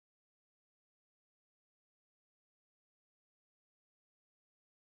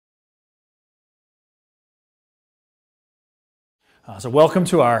So welcome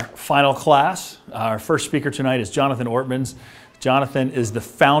to our final class. Our first speaker tonight is Jonathan Ortmans. Jonathan is the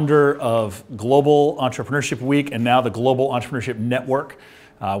founder of Global Entrepreneurship Week and now the Global Entrepreneurship Network,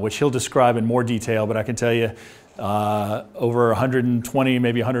 which he'll describe in more detail, but I can tell you over 120,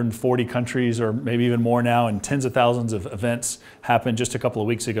 maybe 140 countries, or maybe even more now, and tens of thousands of events happened just a couple of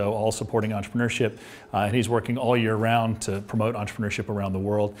weeks ago, all supporting entrepreneurship. And he's working all year round to promote entrepreneurship around the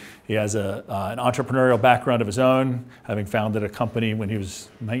world. He has an entrepreneurial background of his own, having founded a company when he was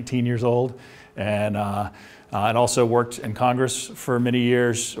 19 years old, and also worked in Congress for many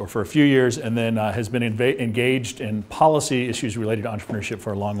years, or for a few years, and then has been engaged in policy issues related to entrepreneurship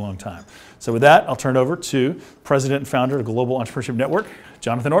for a long, long time. So with that, I'll turn it over to President and founder of Global Entrepreneurship Network,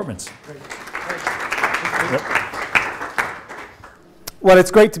 Jonathan Ortmans. Yep. Well, it's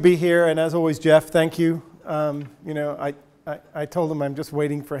great to be here, and as always, Jeff, thank you. I told him I'm just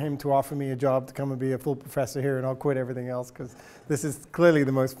waiting for him to offer me a job to come and be a full professor here, and I'll quit everything else, because this is clearly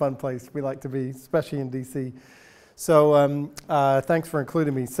the most fun place we like to be, especially in DC. So thanks for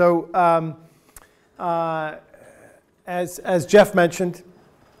including me. So as Jeff mentioned,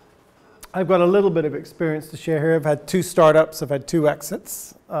 I've got a little bit of experience to share here. I've had 2 startups, I've had 2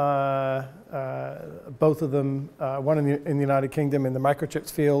 exits, both of them, one in the United Kingdom in the microchips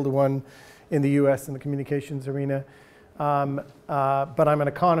field, one in the US in the communications arena. But I'm an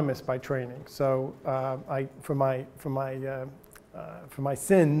economist by training, so for my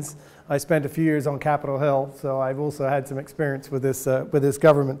sins, I spent a few years on Capitol Hill, so I've also had some experience with this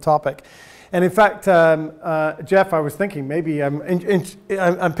government topic. And in fact, Jeff, I was thinking maybe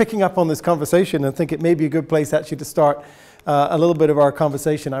I'm picking up on this conversation and think it may be a good place actually to start a little bit of our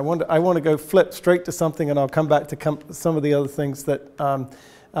conversation. I want to go flip straight to something, and I'll come back to some of the other things that I'll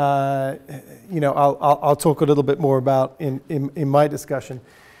talk a little bit more about in my discussion.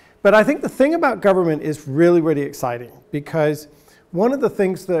 But I think the thing about government is really, really exciting, because one of the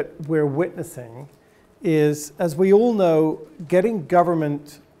things that we're witnessing is, as we all know, getting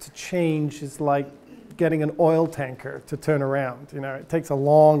government to change is like getting an oil tanker to turn around. You know, it takes a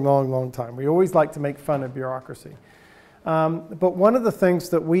long, long, long time. We always like to make fun of bureaucracy. But one of the things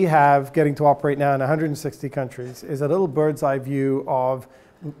that we have getting to operate now in 160 countries is a little bird's eye view of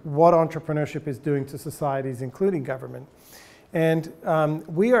what entrepreneurship is doing to societies, including government. And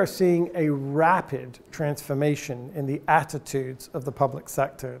we are seeing a rapid transformation in the attitudes of the public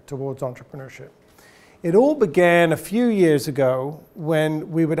sector towards entrepreneurship. It all began a few years ago when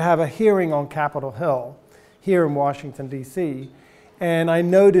we would have a hearing on Capitol Hill here in Washington, D.C., and I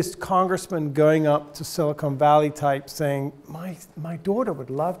noticed congressmen going up to Silicon Valley types saying, my daughter would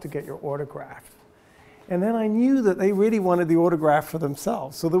love to get your autograph. And then I knew that they really wanted the autograph for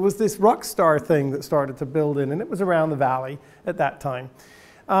themselves. So there was this rock star thing that started to build in, and it was around the valley at that time.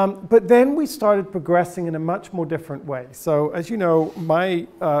 But then we started progressing in a much more different way. So as you know, my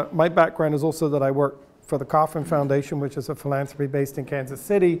background is also that I work for the Kauffman Foundation, which is a philanthropy based in Kansas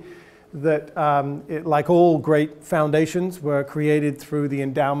City, that like all great foundations, were created through the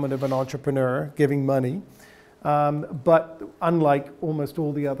endowment of an entrepreneur giving money. But unlike almost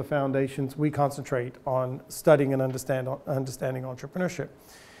all the other foundations, we concentrate on studying and understanding entrepreneurship.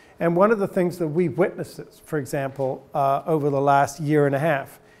 And one of the things that we've witnessed, for example, over the last year and a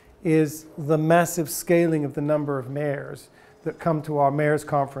half, is the massive scaling of the number of mayors that come to our Mayor's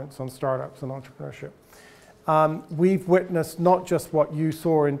Conference on startups and entrepreneurship. We've witnessed not just what you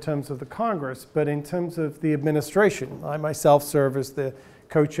saw in terms of the Congress, but in terms of the administration. I myself serve as the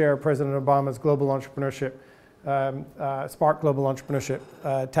co-chair of President Obama's Global Entrepreneurship Spark Global Entrepreneurship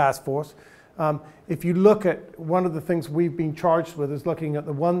Task Force. If you look at one of the things we've been charged with is looking at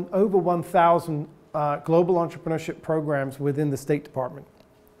the over 1,000 global entrepreneurship programs within the State Department.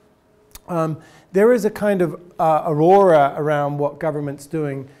 There is a kind of aurora around what government's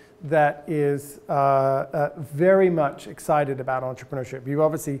doing that is very much excited about entrepreneurship. You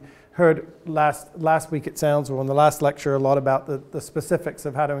obviously heard last week, it sounds, or in the last lecture, a lot about the specifics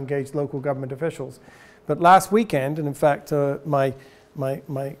of how to engage local government officials. But last weekend, and in fact, my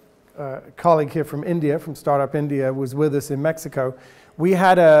colleague here from India, from Startup India, was with us in Mexico. We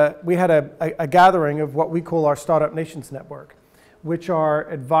had a gathering of what we call our Startup Nations Network, which are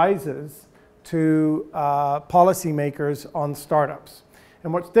advisors to policymakers on startups.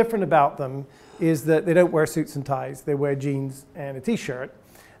 And what's different about them is that they don't wear suits and ties. They wear jeans and a t-shirt.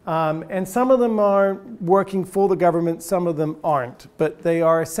 And some of them are working for the government, some of them aren't. But they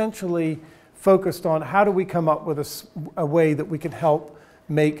are essentially focused on how do we come up with a way that we can help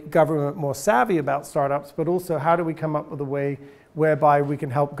make government more savvy about startups, but also how do we come up with a way whereby we can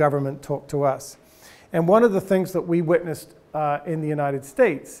help government talk to us. And one of the things that we witnessed in the United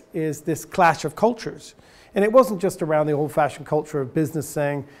States is this clash of cultures. And it wasn't just around the old-fashioned culture of business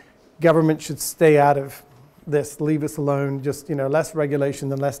saying government should stay out of this, leave us alone, just less regulation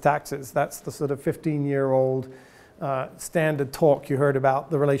than less taxes. That's the sort of 15-year-old standard talk you heard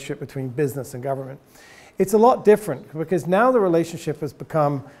about the relationship between business and government. It's a lot different because now the relationship has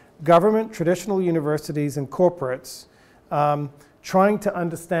become government, traditional universities, and corporates trying to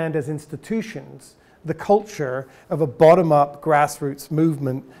understand as institutions the culture of a bottom-up grassroots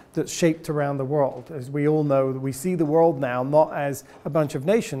movement that's shaped around the world. As we all know, we see the world now not as a bunch of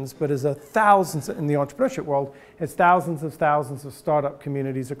nations, but as thousands in the entrepreneurship world, as thousands of startup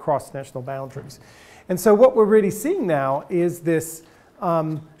communities across national boundaries. And so what we're really seeing now is this,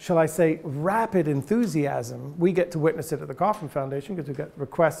 shall I say, rapid enthusiasm. We get to witness it at the Kauffman Foundation because we get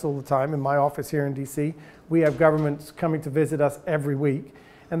requests all the time. In my office here in DC, we have governments coming to visit us every week,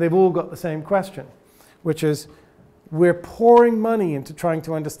 and they've all got the same question, which is, we're pouring money into trying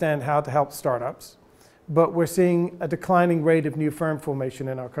to understand how to help startups, but we're seeing a declining rate of new firm formation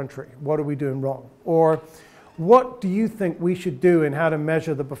in our country. What are we doing wrong? Or what do you think we should do in how to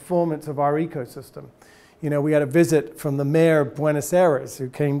measure the performance of our ecosystem? We had a visit from the mayor of Buenos Aires who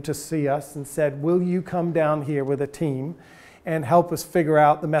came to see us and said, will you come down here with a team and help us figure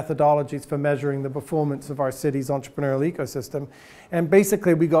out the methodologies for measuring the performance of our city's entrepreneurial ecosystem? And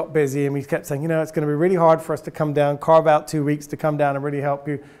basically we got busy and we kept saying, it's going to be really hard for us to come down, carve out 2 weeks to come down and really help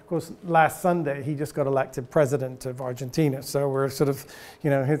you. Of course, last Sunday, he just got elected president of Argentina. So we're sort of,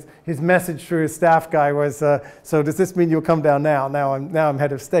 his message through his staff guy was, so does this mean you'll come down now? Now I'm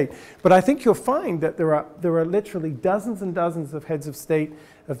head of state. But I think you'll find that there are literally dozens and dozens of heads of state,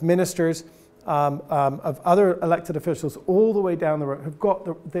 of ministers, of other elected officials all the way down the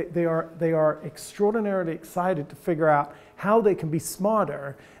road they are extraordinarily excited to figure out how they can be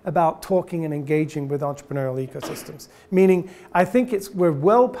smarter about talking and engaging with entrepreneurial ecosystems. Meaning, I think we're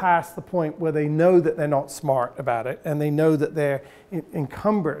well past the point where they know that they're not smart about it and they know that they're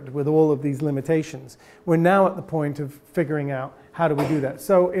encumbered with all of these limitations. We're now at the point of figuring out how do we do that.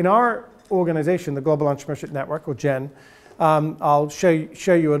 So in our organization, the Global Entrepreneurship Network, or GEN, I'll show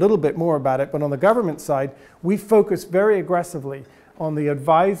you a little bit more about it, but on the government side, we focus very aggressively on the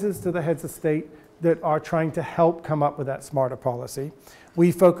advisors to the heads of state that are trying to help come up with that smarter policy.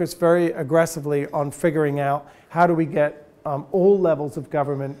 We focus very aggressively on figuring out how do we get all levels of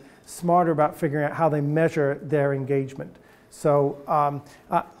government smarter about figuring out how they measure their engagement. So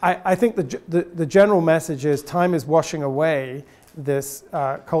I think the general message is time is washing away this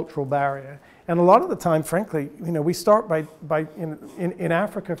cultural barrier. And a lot of the time, frankly, we start by in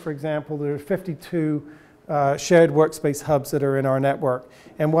Africa, for example, there are 52 shared workspace hubs that are in our network.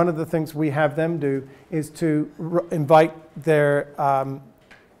 And one of the things we have them do is to invite their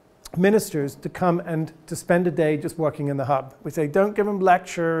ministers to come and to spend a day just working in the hub. We say, don't give them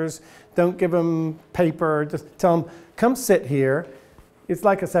lectures, don't give them paper, just tell them, come sit here. It's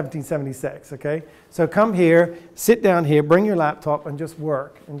like a 1776, okay? So come here, sit down here, bring your laptop and just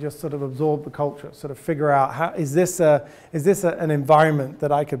work and just sort of absorb the culture, sort of figure out how, is this an environment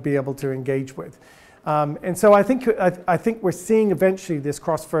that I could be able to engage with? And so I think we're seeing eventually this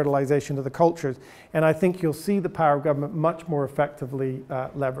cross-fertilization of the cultures, and I think you'll see the power of government much more effectively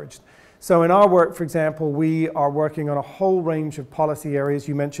leveraged. So in our work, for example, we are working on a whole range of policy areas.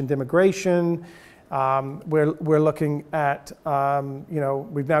 You mentioned immigration. We're looking at,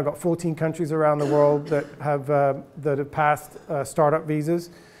 we've now got 14 countries around the world that have passed startup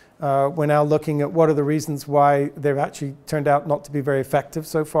visas. We're now looking at what are the reasons why they've actually turned out not to be very effective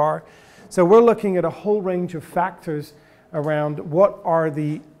so far. So we're looking at a whole range of factors around what are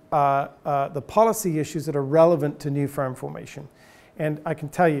the policy issues that are relevant to new firm formation. And I can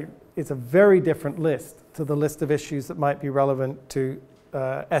tell you, it's a very different list to the list of issues that might be relevant to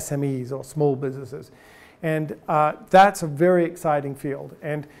SMEs or small businesses. And that's a very exciting field.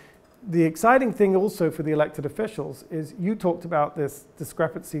 And the exciting thing also for the elected officials is you talked about this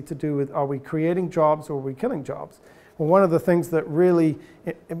discrepancy to do with, are we creating jobs or are we killing jobs? Well, one of the things that really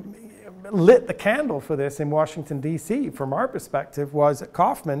lit the candle for this in Washington, D.C., from our perspective, was at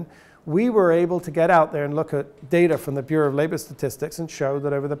Kauffman, we were able to get out there and look at data from the Bureau of Labor Statistics and show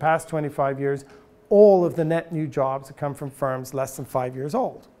that over the past 25 years, all of the net new jobs have come from firms less than 5 years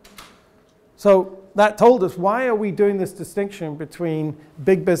old. So that told us, why are we doing this distinction between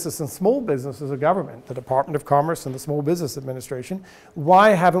big business and small business as a government, the Department of Commerce and the Small Business Administration?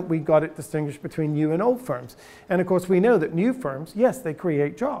 Why haven't we got it distinguished between new and old firms? And of course, we know that new firms, yes, they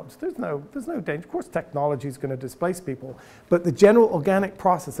create jobs. There's no danger. Of course, technology is going to displace people. But the general organic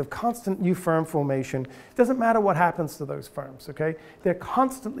process of constant new firm formation, it doesn't matter what happens to those firms, okay? They're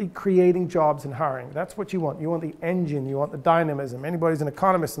constantly creating jobs and hiring. That's what you want. You want the engine. You want the dynamism. Anybody who's an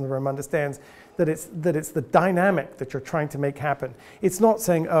economist in the room understands that it's the dynamic that you're trying to make happen. It's not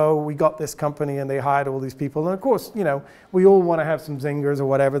saying, oh, we got this company and they hired all these people. And of course, you know, we all want to have some zingers or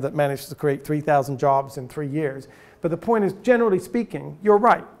whatever that managed to create 3,000 jobs in 3 years. But the point is, generally speaking, you're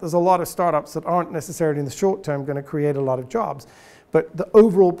right. There's a lot of startups that aren't necessarily in the short term going to create a lot of jobs. But the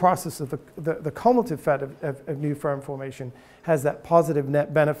overall process of the cumulative effect of new firm formation has that positive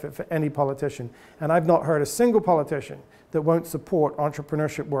net benefit for any politician. And I've not heard a single politician that won't support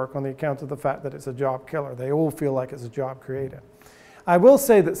entrepreneurship work on the account of the fact that it's a job killer. They all feel like it's a job creator. I will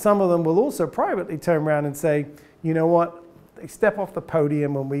say that some of them will also privately turn around and say, you know what? They step off the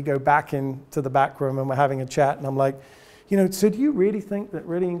podium when we go back into the back room and we're having a chat, and I'm like, you know, so do you really think that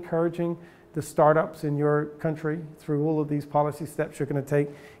really encouraging the startups in your country through all of these policy steps you're going to take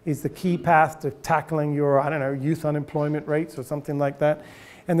is the key path to tackling your, I don't know, youth unemployment rates or something like that?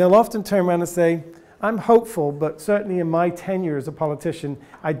 And they'll often turn around and say, I'm hopeful, but certainly in my tenure as a politician,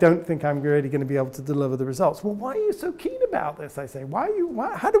 I don't think I'm really going to be able to deliver the results. Well, why are you so keen about this? I say,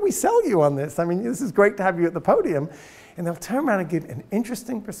 how do we sell you on this? I mean, this is great to have you at the podium. And they'll turn around and give an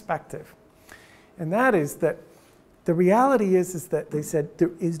interesting perspective. And that is that the reality is that they said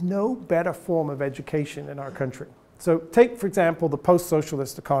there is no better form of education in our country. So take, for example, the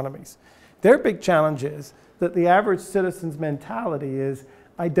post-socialist economies. Their big challenge is that the average citizen's mentality is,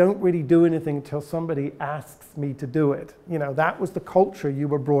 I don't really do anything until somebody asks me to do it. You know, that was the culture you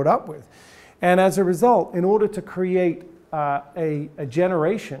were brought up with. And as a result, in order to create a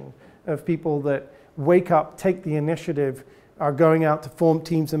generation of people that wake up, take the initiative, are going out to form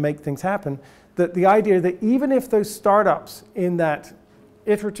teams and make things happen, that the idea that even if those startups in that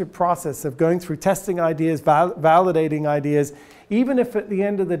iterative process of going through testing ideas, validating ideas, even if at the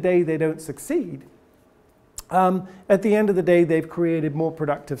end of the day they don't succeed, at the end of the day they've created more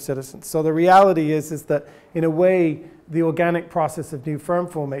productive citizens. So the reality is that in a way the organic process of new firm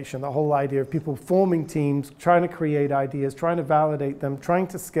formation, the whole idea of people forming teams, trying to create ideas, trying to validate them, trying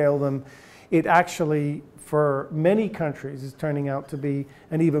to scale them, it actually, for many countries, is turning out to be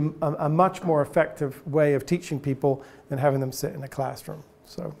a much more effective way of teaching people than having them sit in a classroom.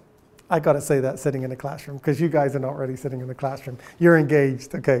 So I got to say that, sitting in a classroom, because you guys are not really sitting in the classroom. You're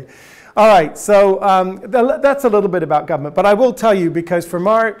engaged, okay. All right, so that's a little bit about government. But I will tell you, because from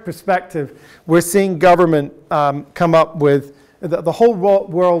our perspective, we're seeing government come up with, the whole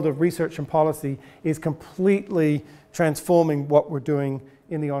world of research and policy is completely transforming what we're doing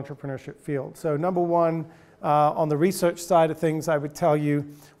in the entrepreneurship field. So number one, on the research side of things, I would tell you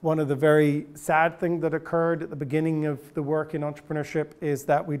one of the very sad things that occurred at the beginning of the work in entrepreneurship is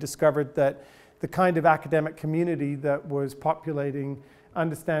that we discovered that the kind of academic community that was populating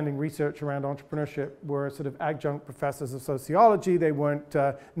understanding research around entrepreneurship were sort of adjunct professors of sociology. They weren't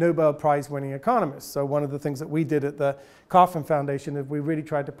Nobel Prize winning economists. So one of the things that we did at the Kauffman Foundation is we really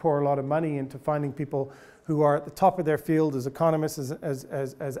tried to pour a lot of money into finding people who are at the top of their field as economists,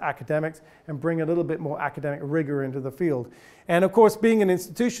 as academics, and bring a little bit more academic rigor into the field. And of course, being an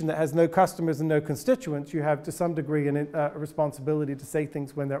institution that has no customers and no constituents, you have to some degree a responsibility to say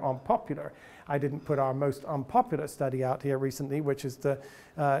things when they're unpopular. I didn't put our most unpopular study out here recently, which is to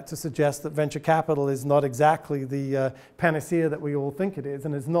suggest that venture capital is not exactly the panacea that we all think it is,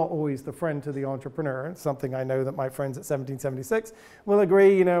 and is not always the friend to the entrepreneur. It's something I know that my friends at 1776 will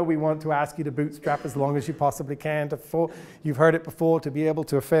agree. You know, we want to ask you to bootstrap as long as you possibly can. You've heard it before, to be able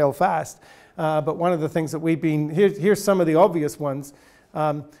to fail fast. But one of the things that we've been, here's some of the obvious ones.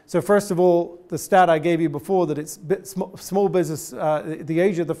 So first of all, the stat I gave you before, that it's small business, the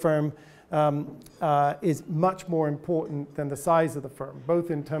age of the firm is much more important than the size of the firm, both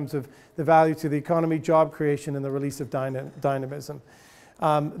in terms of the value to the economy, job creation, and the release of dynamism.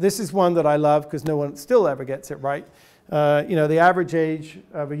 This is one that I love because no one still ever gets it right. You know, the average age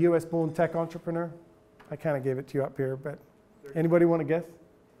of a US-born tech entrepreneur, I kind of gave it to you up here, but anybody want to guess?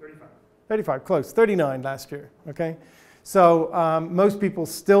 35. 35, close. 39 last year, okay? So most people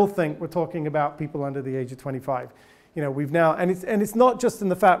still think we're talking about people under the age of 25. You know, we've now, and it's not just in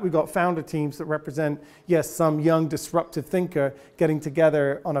the fact we've got founder teams that represent, yes, some young disruptive thinker getting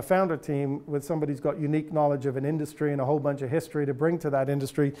together on a founder team with somebody who's got unique knowledge of an industry and a whole bunch of history to bring to that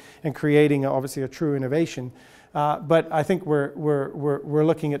industry and creating obviously a true innovation. But I think we're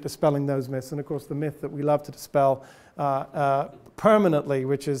looking at dispelling those myths, and of course the myth that we love to dispel permanently,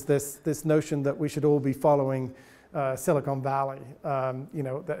 which is this notion that we should all be following Silicon Valley. You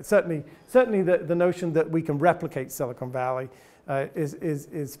know, certainly the notion that we can replicate Silicon Valley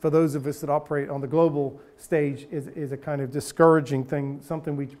is for those of us that operate on the global stage is a kind of discouraging thing,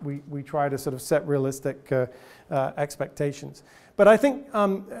 something we try to sort of set realistic expectations. But I think,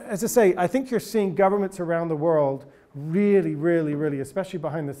 as I say, I think you're seeing governments around the world really, especially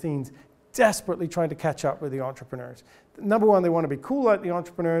behind the scenes, desperately trying to catch up with the entrepreneurs. Number one, they want to be cool like the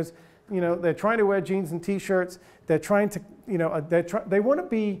entrepreneurs. They're trying to wear jeans and t-shirts. They're trying to, they want to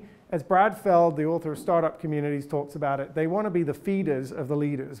be, as Brad Feld, the author of Startup Communities, talks about it, they want to be the feeders of the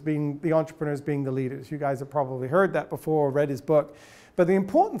leaders, being the entrepreneurs being the leaders. You guys have probably heard that before or read his book. But the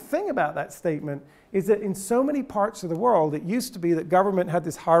important thing about that statement is that in so many parts of the world, it used to be that government had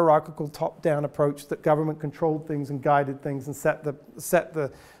this hierarchical top-down approach, that government controlled things and guided things and set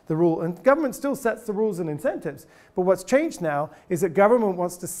the rule. And government still sets the rules and incentives. But what's changed now is that government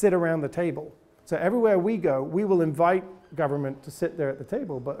wants to sit around the table. So everywhere we go, we will invite government to sit there at the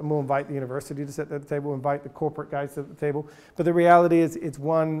table, and we'll invite the university to sit there at the table, we'll invite the corporate guys to sit at the table. But the reality is it's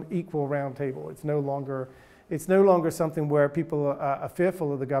one equal round table. It's no longer something where people are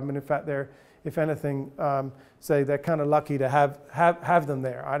fearful of the government. In fact, they're, if anything, say they're kind of lucky to have them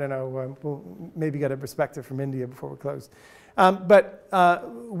there. I don't know, we'll maybe get a perspective from India before we close. But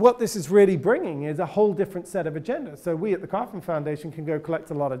what this is really bringing is a whole different set of agendas. So we at the Kauffman Foundation can go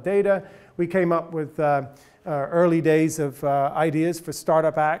collect a lot of data. We came up with early days of ideas for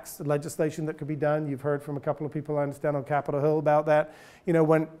startup acts, legislation that could be done. You've heard from a couple of people, I understand, on Capitol Hill about that.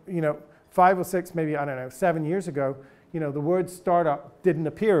 When 5 or 6, maybe, I don't know, 7 years ago, the word startup didn't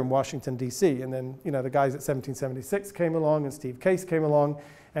appear in Washington, D.C. And then, the guys at 1776 came along and Steve Case came along.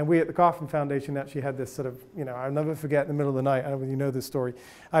 And we at the Kauffman Foundation actually had this sort of, I'll never forget in the middle of the night, I don't know if you know this story.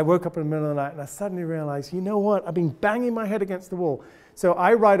 I woke up in the middle of the night and I suddenly realized, you know what? I've been banging my head against the wall. So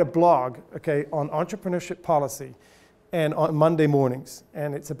I write a blog, on entrepreneurship policy and on Monday mornings.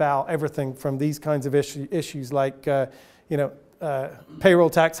 And it's about everything from these kinds of issues like, payroll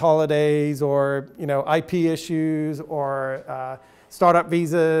tax holidays or, IP issues or startup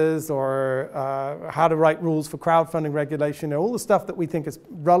visas or how to write rules for crowdfunding regulation, all the stuff that we think is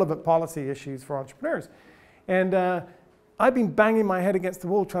relevant policy issues for entrepreneurs. And I've been banging my head against the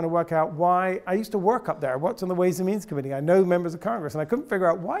wall trying to work out why. I used to work up there. I worked on the Ways and Means Committee. I know members of Congress, and I couldn't figure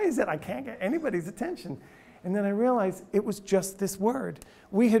out why is it I can't get anybody's attention. And then I realized it was just this word.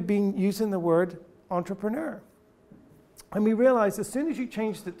 We had been using the word entrepreneur. And we realized as soon as you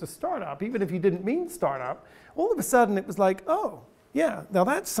changed it to startup, even if you didn't mean startup, all of a sudden it was like, oh, yeah, now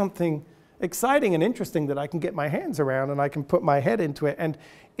that's something exciting and interesting that I can get my hands around and I can put my head into it. And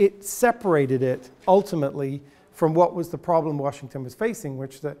it separated it ultimately from what was the problem Washington was facing,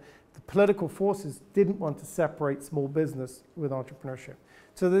 which the political forces didn't want to separate small business with entrepreneurship.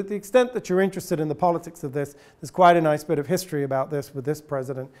 So to the extent that you're interested in the politics of this, there's quite a nice bit of history about this with this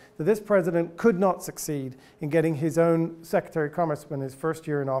president, that this president could not succeed in getting his own Secretary of Commerce in his first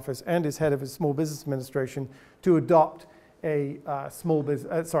year in office and his head of his Small Business Administration to adopt a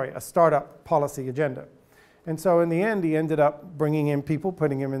startup policy agenda. And so in the end, he ended up bringing in people,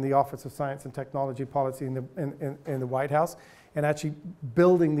 putting him in the Office of Science and Technology Policy in the White House, and actually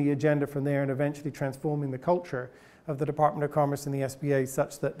building the agenda from there and eventually transforming the culture of the Department of Commerce and the SBA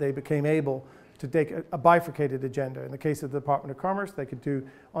such that they became able to take a bifurcated agenda. In the case of the Department of Commerce, they could do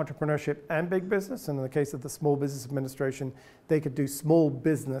entrepreneurship and big business. And in the case of the Small Business Administration, they could do small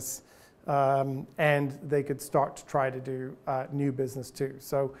business and they could start to try to do new business too.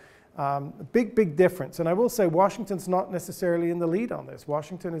 So big difference. And I will say Washington's not necessarily in the lead on this.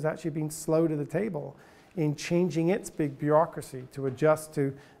 Washington has actually been slow to the table in changing its big bureaucracy to adjust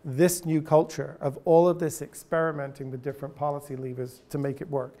to this new culture of all of this experimenting with different policy levers to make it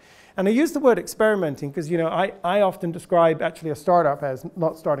work. And I use the word experimenting because, I often describe actually a startup as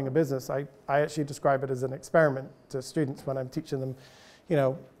not starting a business. I actually describe it as an experiment to students when I'm teaching them,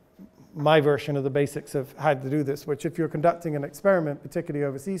 my version of the basics of how to do this, which if you're conducting an experiment, particularly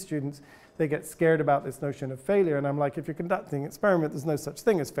overseas students, they get scared about this notion of failure. And I'm like, if you're conducting an experiment, there's no such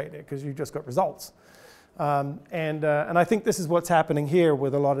thing as failure because you just got results. And I think this is what's happening here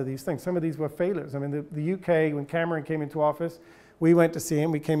with a lot of these things. Some of these were failures. I mean, the UK, when Cameron came into office, we went to see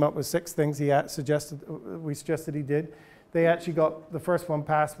him. We came up with 6 things we suggested he did. They actually got the first one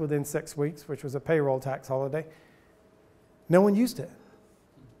passed within 6 weeks, which was a payroll tax holiday. No one used it.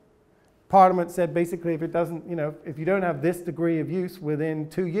 Parliament said basically if it doesn't, if you don't have this degree of use within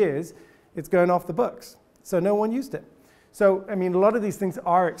 2 years, it's going off the books. So no one used it. So, I mean, a lot of these things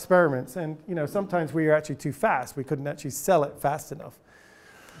are experiments, and sometimes we are actually too fast. We couldn't actually sell it fast enough.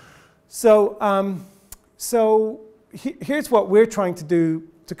 So, here's what we're trying to do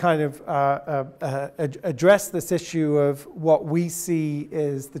to kind of address this issue of what we see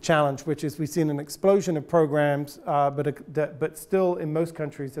is the challenge, which is we've seen an explosion of programs, but still in most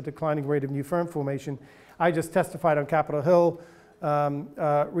countries a declining rate of new firm formation. I just testified on Capitol Hill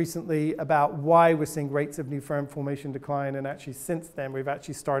recently about why we're seeing rates of new firm formation decline, and actually since then we've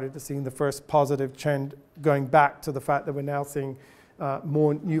actually started to see the first positive trend going back to the fact that we're now seeing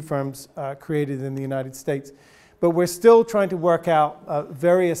more new firms created in the United States. But we're still trying to work out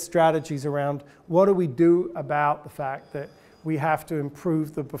various strategies around what do we do about the fact that we have to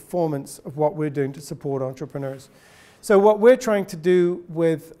improve the performance of what we're doing to support entrepreneurs. So what we're trying to do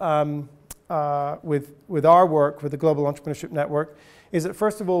with our work with the Global Entrepreneurship Network is that,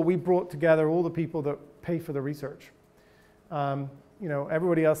 first of all, we brought together all the people that pay for the research. You know,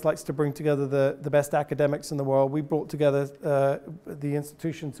 everybody else likes to bring together the best academics in the world. We brought together the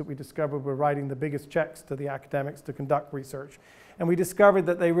institutions that we discovered were writing the biggest checks to the academics to conduct research. And we discovered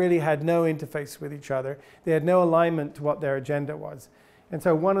that they really had no interface with each other. They had no alignment to what their agenda was. And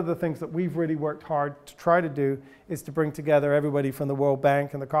so one of the things that we've really worked hard to try to do is to bring together everybody from the World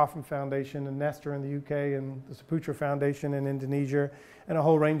Bank and the Kauffman Foundation and Nestor in the UK and the Saputra Foundation in Indonesia and a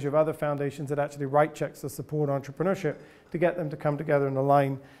whole range of other foundations that actually write checks to support entrepreneurship to get them to come together and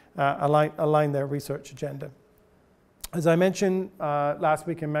align their research agenda. As I mentioned last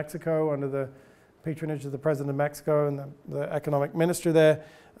week in Mexico, under the patronage of the President of Mexico and the economic minister there,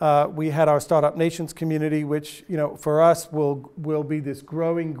 we had our Startup Nations community, which, you know, for us will be this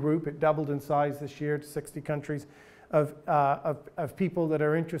growing group. It doubled in size this year to 60 countries of people that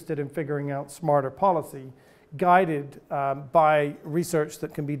are interested in figuring out smarter policy, guided by research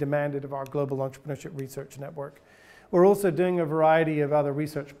that can be demanded of our Global Entrepreneurship Research Network. We're also doing a variety of other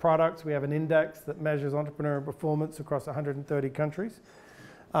research products. We have an index that measures entrepreneurial performance across 130 countries.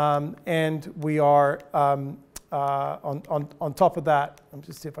 And we are, on top of that, let me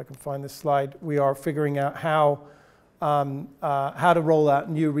just see if I can find this slide, we are figuring out how to roll out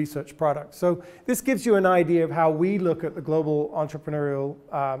new research products. So this gives you an idea of how we look at the global entrepreneurial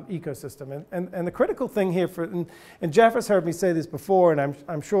ecosystem. And the critical thing here, and Jeff has heard me say this before, and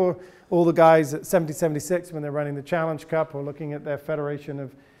I'm sure all the guys at 1776 when they're running the Challenge Cup or looking at their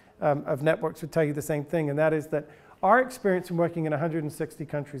federation of networks would tell you the same thing, and that is that our experience in working in 160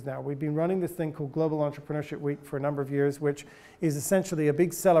 countries now, we've been running this thing called Global Entrepreneurship Week for a number of years, which is essentially a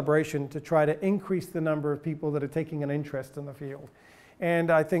big celebration to try to increase the number of people that are taking an interest in the field.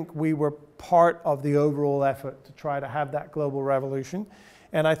 And I think we were part of the overall effort to try to have that global revolution.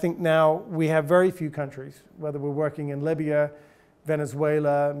 And I think now we have very few countries, whether we're working in Libya,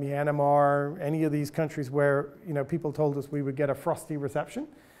 Venezuela, Myanmar, any of these countries where, you know, people told us we would get a frosty reception.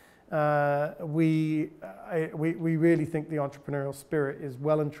 We really think the entrepreneurial spirit is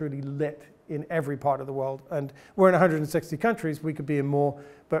well and truly lit in every part of the world. And we're in 160 countries, we could be in more,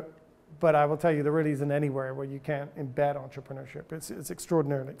 but I will tell you, there really isn't anywhere where you can't embed entrepreneurship. It's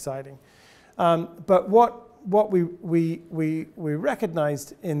extraordinarily exciting. But what we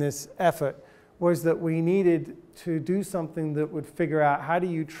recognized in this effort was that we needed to do something that would figure out how do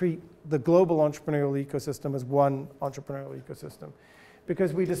you treat the global entrepreneurial ecosystem as one entrepreneurial ecosystem.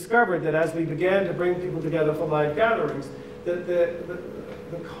 Because we discovered that as we began to bring people together for live gatherings, that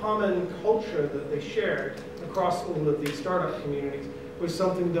the common culture that they shared across all of these startup communities was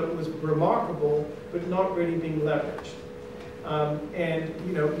something that was remarkable, but not really being leveraged. And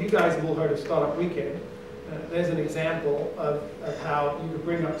you know, you guys have all heard of Startup Weekend. There's an example of how you could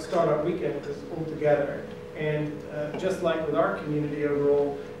bring up Startup Weekend all together. And just like with our community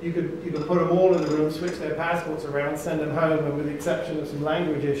overall, you could put them all in the room, switch their passports around, send them home, and with the exception of some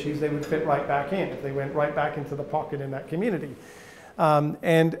language issues, they would fit right back in. They went right back into the pocket in that community.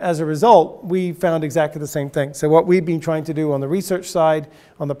 And as a result, we found exactly the same thing. So what we've been trying to do on the research side,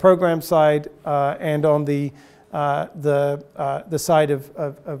 on the program side, and on the side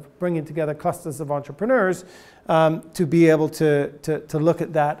of bringing together clusters of entrepreneurs to be able to look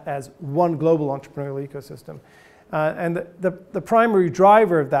at that as one global entrepreneurial ecosystem. And the primary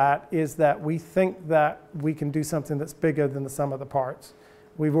driver of that is that we think that we can do something that's bigger than the sum of the parts.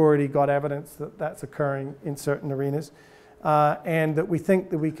 We've already got evidence that that's occurring in certain arenas. And that we think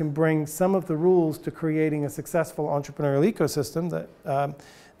that we can bring some of the rules to creating a successful entrepreneurial ecosystem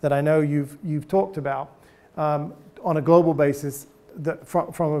that I know you've talked about on a global basis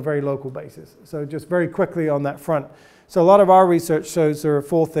from a very local basis. So just very quickly on that front. So a lot of our research shows there are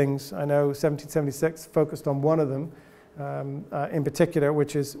 4 things. I know 1776 focused on one of them in particular,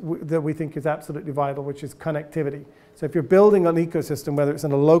 which is that we think is absolutely vital, which is connectivity. So if you're building an ecosystem, whether it's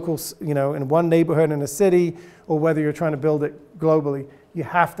in a local, you know, in one neighborhood in a city, or whether you're trying to build it globally, you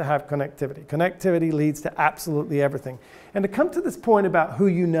have to have connectivity. Connectivity leads to absolutely everything. And to come to this point about who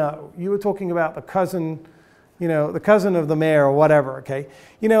you know, you were talking about the cousin, you know, the cousin of the mayor or whatever, okay?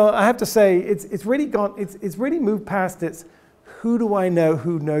 You know, I have to say, it's really moved past its who do I know,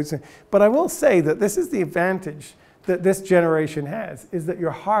 who knows. But I will say that this is the advantage that this generation has, is that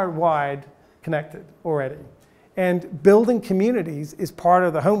you're hardwired connected already. And building communities is part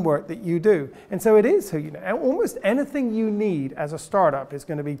of the homework that you do. And so it is who you know. And almost anything you need as a startup is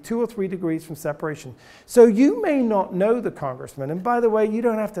going to be 2 or 3 degrees from separation. So you may not know the congressman. And by the way, you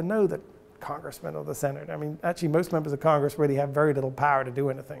don't have to know the congressman or the senator. I mean, actually, most members of Congress really have very little power to do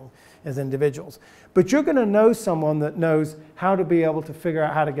anything as individuals. But you're going to know someone that knows how to be able to figure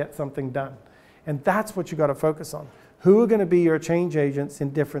out how to get something done. And that's what you got to focus on. Who are going to be your change agents in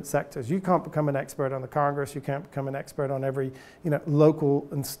different sectors? You can't become an expert on the Congress. You can't become an expert on every local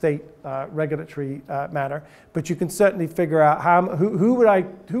and state regulatory matter. But you can certainly figure out who would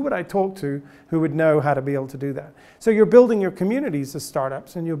I talk to who would know how to be able to do that. So you're building your communities as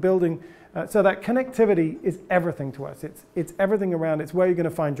startups, and you're building so that connectivity is everything to us. It's everything around. It's where you're going to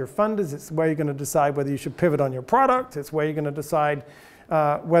find your funders. It's where you're going to decide whether you should pivot on your product. It's where you're going to decide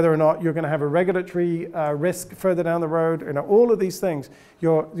whether or not you're going to have a regulatory risk further down the road, all of these things,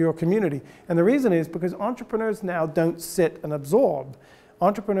 your community. And the reason is because entrepreneurs now don't sit and absorb.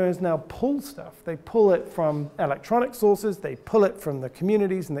 Entrepreneurs now pull stuff. They pull it from electronic sources, they pull it from the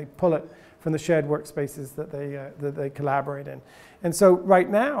communities, and they pull it from the shared workspaces that they collaborate in. And so right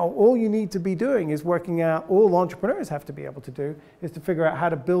now, all you need to be doing is working out, all entrepreneurs have to be able to do, is to figure out how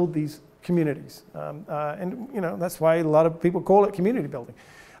to build these communities. That's why a lot of people call it community building.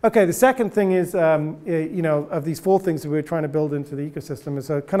 Okay, the second thing is, of these 4 things that we're trying to build into the ecosystem is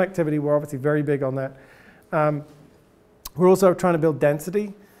connectivity. We're obviously very big on that. We're also trying to build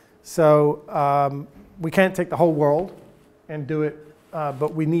density. So we can't take the whole world and do it,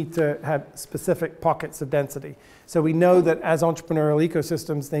 but we need to have specific pockets of density. So we know that as entrepreneurial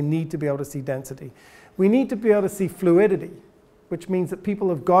ecosystems, they need to be able to see density. We need to be able to see fluidity, which means that people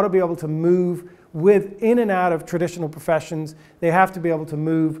have got to be able to move in and out of traditional professions. They have to be able to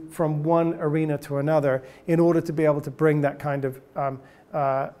move from one arena to another in order to be able to bring that kind of,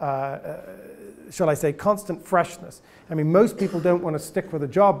 shall I say, constant freshness. I mean, most people don't want to stick with a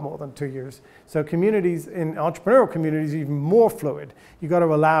job more than 2 years. So communities, in entrepreneurial communities, are even more fluid. You've got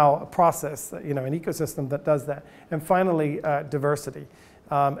to allow a process, an ecosystem that does that. And finally, diversity.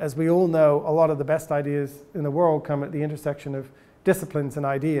 As we all know, a lot of the best ideas in the world come at the intersection of disciplines and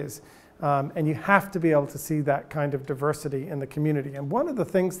ideas. And you have to be able to see that kind of diversity in the community. And one of the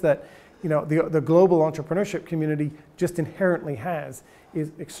things that the global entrepreneurship community just inherently has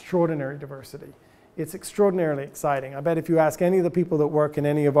is extraordinary diversity. It's extraordinarily exciting. I bet if you ask any of the people that work in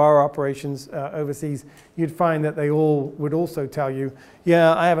any of our operations overseas, you'd find that they all would also tell you,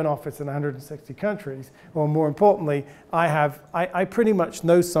 yeah, I have an office in 160 countries. Or more importantly, I pretty much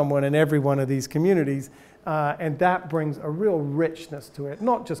know someone in every one of these communities. And that brings a real richness to it,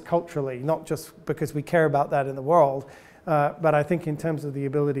 not just culturally, not just because we care about that in the world, but I think in terms of the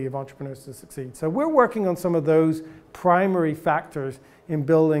ability of entrepreneurs to succeed. So we're working on some of those primary factors in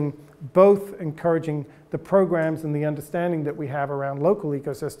building, both encouraging the programs and the understanding that we have around local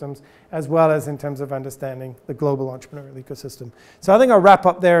ecosystems, as well as in terms of understanding the global entrepreneurial ecosystem. So I think I'll wrap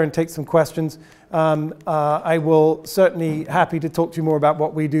up there and take some questions. I will certainly happy to talk to you more about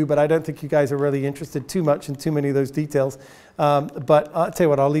what we do, but I don't think you guys are really interested too much in too many of those details. But I'll tell you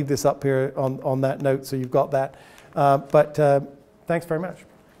what, I'll leave this up here on that note so you've got that. Thanks very much.